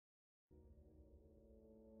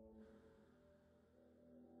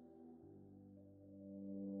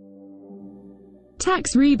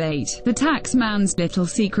Tax rebate, the taxman's little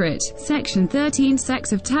secret, Section 13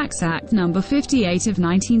 Sex of Tax Act No. 58 of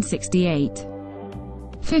 1968.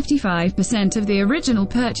 55% of the original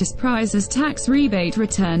purchase price as tax rebate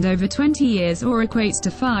returned over 20 years or equates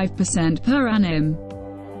to 5% per annum.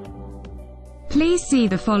 Please see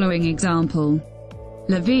the following example.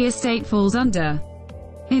 Levy estate falls under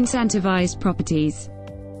incentivized properties.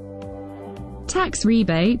 Tax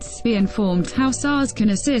rebates. Be informed how SARS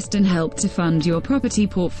can assist and help to fund your property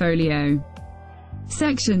portfolio.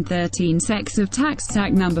 Section 13 Sex of Tax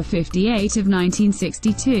Act No. 58 of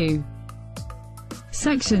 1962.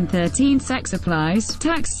 Section 13 Sex applies.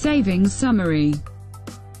 Tax savings summary.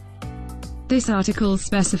 This article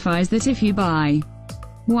specifies that if you buy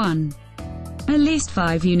 1. At least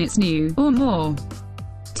 5 units new, or more.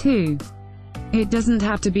 2. It doesn't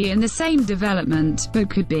have to be in the same development, but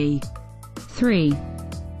could be. 3.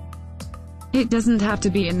 It doesn't have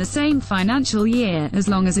to be in the same financial year, as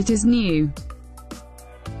long as it is new.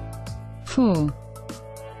 4.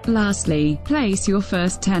 Lastly, place your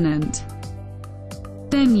first tenant.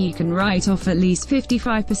 Then you can write off at least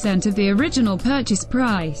 55% of the original purchase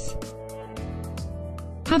price.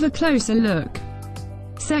 Have a closer look.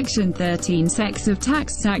 Section 13 Sex of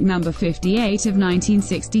Tax Act No. 58 of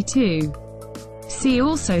 1962. See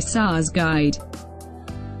also SARS Guide.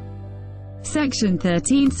 Section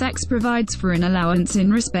 13 Sex provides for an allowance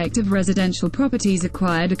in respect of residential properties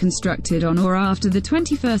acquired or constructed on or after the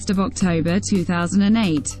 21st of October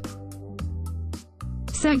 2008.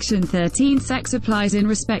 Section 13 Sex applies in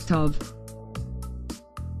respect of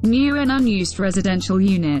new and unused residential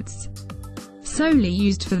units, solely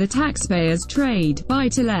used for the taxpayer's trade,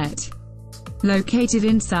 buy-to-let, located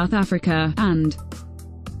in South Africa, and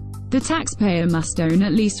the taxpayer must own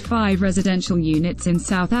at least 5 residential units in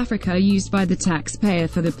South Africa used by the taxpayer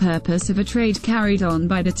for the purpose of a trade carried on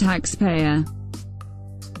by the taxpayer.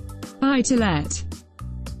 Buy-to-let.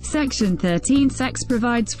 Section 13 Sex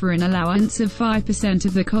provides for an allowance of 5%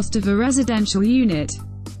 of the cost of a residential unit.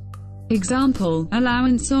 Example,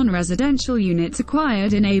 allowance on residential units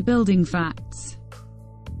acquired in A. Building Facts.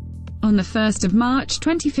 On the 1st of March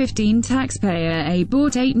 2015, taxpayer A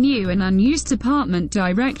bought 8 new and unused apartments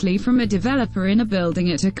directly from a developer in a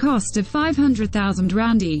building at a cost of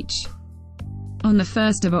R500,000 each. On the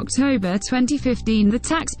 1st of October 2015, the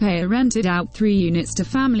taxpayer rented out 3 units to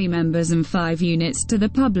family members and 5 units to the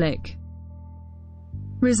public.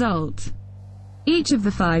 Result: each of the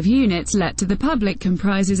 5 units let to the public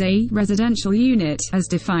comprises a residential unit, as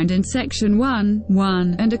defined in Section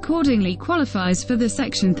 1(1), and accordingly qualifies for the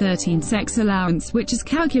Section 13 Sex allowance, which is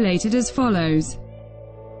calculated as follows.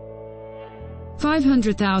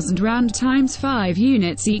 R500,000 times 5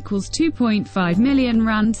 units equals R2.5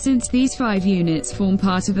 million. Since these 5 units form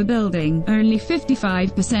part of a building, only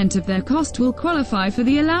 55% of their cost will qualify for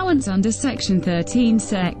the allowance under Section 13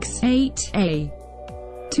 Sex 8A.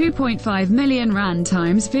 R2.5 million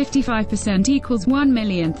times 55% equals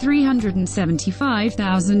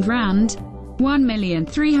R1,375,000.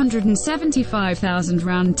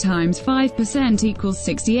 R1,375,000 times 5% equals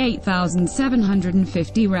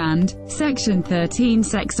R68,750. Section 13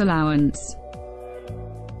 Sex allowance.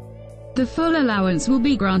 The full allowance will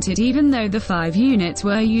be granted even though the 5 units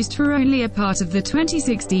were used for only a part of the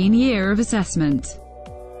 2016 year of assessment.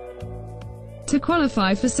 To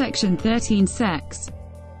qualify for Section 13 Sex,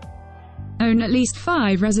 own at least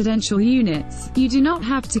 5 residential units. You do not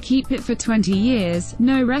have to keep it for 20 years,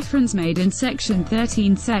 no reference made in Section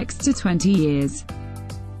 13 Sex to 20 years.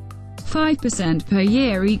 5% per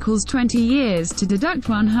year equals 20 years to deduct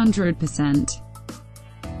 100%.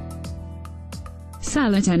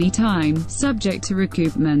 Sell at any time, subject to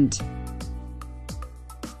recoupment.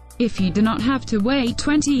 If you do not have to wait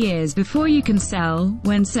 20 years before you can sell,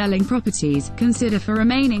 when selling properties, consider for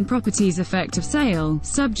remaining properties effective sale,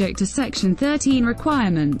 subject to Section 13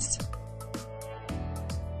 requirements.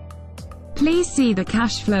 Please see the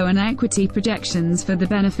cash flow and equity projections for the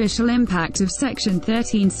beneficial impact of Section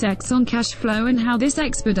 13 Sex on cash flow and how this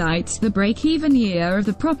expedites the break-even year of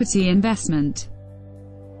the property investment.